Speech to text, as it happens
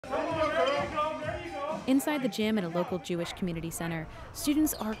Inside the gym at a local Jewish community center,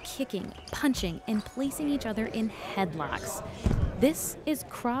 students are kicking, punching, and placing each other in headlocks. This is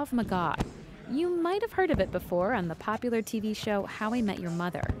Krav Maga. You might have heard of it before on the popular TV show How I Met Your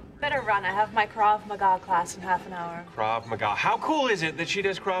Mother. Better run. I have my Krav Maga class in half an hour. Krav Maga. How cool is it that she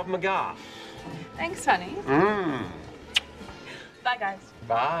does Krav Maga? Thanks, honey. Bye, guys.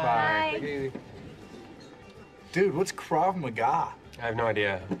 Bye. Bye. Dude, what's Krav Maga? I have no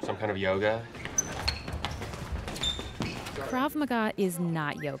idea. Some kind of yoga? Krav Maga is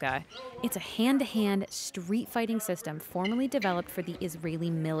not yoga. It's a hand-to-hand street fighting system formerly developed for the Israeli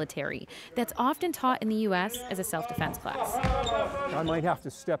military that's often taught in the U.S. as a self-defense class. I might have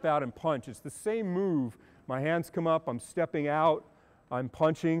to step out and punch. It's the same move. My hands come up, I'm stepping out, I'm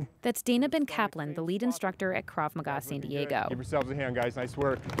punching. That's Dana Ben Kaplan, the lead instructor at Krav Maga San Diego. Give yourselves a hand, guys. Nice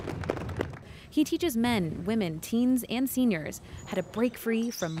work. He teaches men, women, teens, and seniors how to break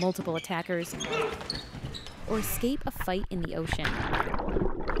free from multiple attackers or escape a fight in the ocean.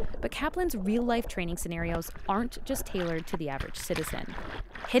 But Kaplan's real-life training scenarios aren't just tailored to the average citizen.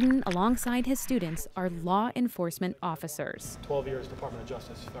 Hidden alongside his students are law enforcement officers. 12 years Department of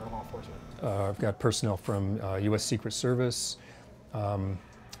Justice, federal law enforcement. I've got personnel from U.S. Secret Service,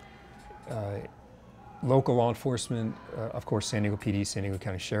 local law enforcement, of course, San Diego PD, San Diego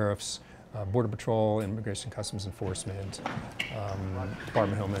County Sheriffs, Border Patrol, Immigration Customs Enforcement,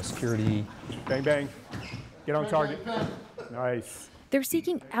 Department of Homeland Security. Bang, bang. Get on target. Nice. They're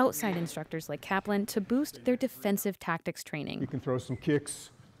seeking outside instructors like Kaplan to boost their defensive tactics training. You can throw some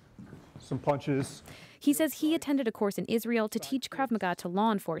kicks, some punches. He says he attended a course in Israel to teach Krav Maga to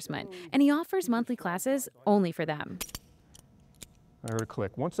law enforcement, and he offers monthly classes only for them. I heard a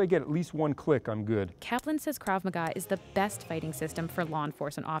click. Once I get at least one click, I'm good. Kaplan says Krav Maga is the best fighting system for law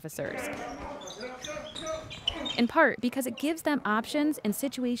enforcement officers. In part because it gives them options in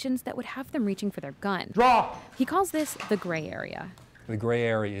situations that would have them reaching for their gun. Draw! He calls this the gray area. The gray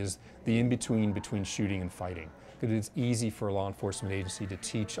area is the in-between between shooting and fighting. Because it's easy for a law enforcement agency to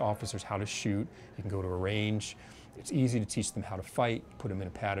teach officers how to shoot. You can go to a range. It's easy to teach them how to fight, put them in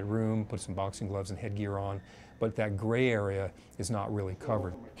a padded room, put some boxing gloves and headgear on. But that gray area is not really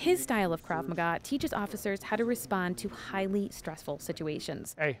covered. His style of Krav Maga teaches officers how to respond to highly stressful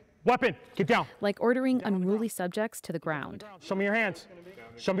situations. Hey, weapon, get down. Like ordering unruly subjects to the ground. Show me your hands.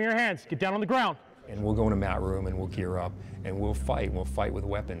 Show me your hands. Get down on the ground. And we'll go in a mat room and we'll gear up and we'll fight. We'll fight with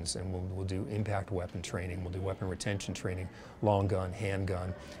weapons and we'll do impact weapon training. We'll do weapon retention training, long gun,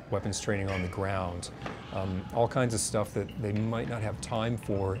 handgun, weapons training on the ground. All kinds of stuff that they might not have time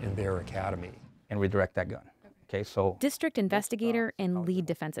for in their academy. And redirect that gun. Okay, so District investigator and lead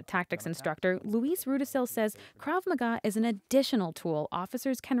defensive tactics instructor Luis Rudisill says Krav Maga is an additional tool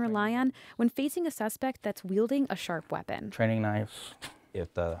officers can rely on when facing a suspect that's wielding a sharp weapon. training knives,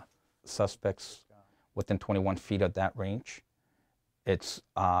 if the suspect's within 21 feet of that range, it's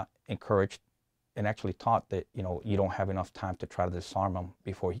encouraged and actually taught that you don't have enough time to try to disarm him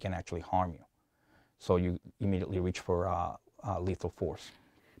before he can actually harm you. So you immediately reach for lethal force.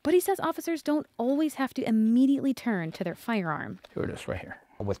 But he says officers don't always have to immediately turn to their firearm. Here it is right here.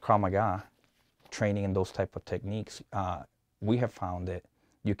 With Krav Maga, training in those type of techniques, we have found that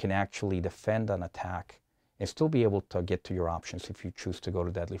you can actually defend an attack and still be able to get to your options if you choose to go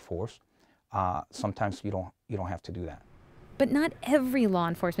to deadly force. Sometimes you don't have to do that. But not every law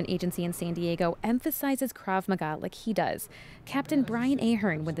enforcement agency in San Diego emphasizes Krav Maga like he does. Captain Brian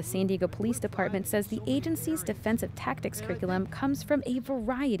Ahern with the San Diego Police Department says the agency's defensive tactics curriculum comes from a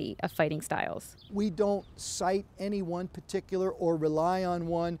variety of fighting styles. We don't cite any one particular or rely on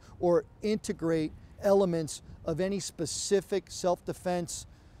one or integrate elements of any specific self-defense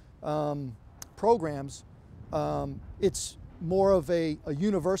programs. It's more of a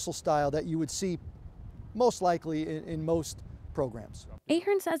universal style that you would see most likely in most programs.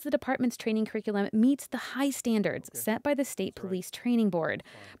 Ahern says the department's training curriculum meets the high standards set by the State Police Training Board.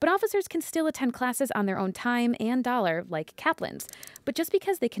 But officers can still attend classes on their own time and dollar, like Kaplan's. But just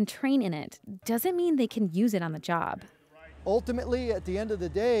because they can train in it doesn't mean they can use it on the job. Ultimately, at the end of the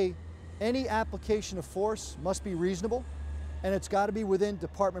day, any application of force must be reasonable, and it's got to be within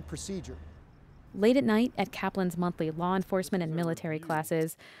department procedure. Late at night at Kaplan's monthly law enforcement and military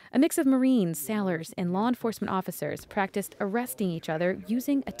classes, a mix of Marines, sailors, and law enforcement officers practiced arresting each other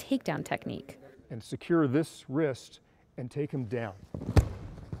using a takedown technique. And secure this wrist and take him down.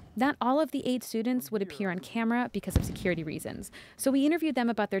 Not all of the 8 students would appear on camera because of security reasons, so we interviewed them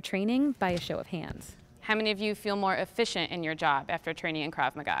about their training by a show of hands. How many of you feel more efficient in your job after training in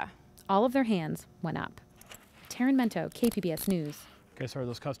Krav Maga? All of their hands went up. Tarryn, Mento, KPBS News. Okay, sorry,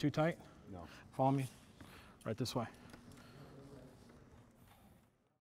 those cuffs too tight? No. Follow me. Right this way.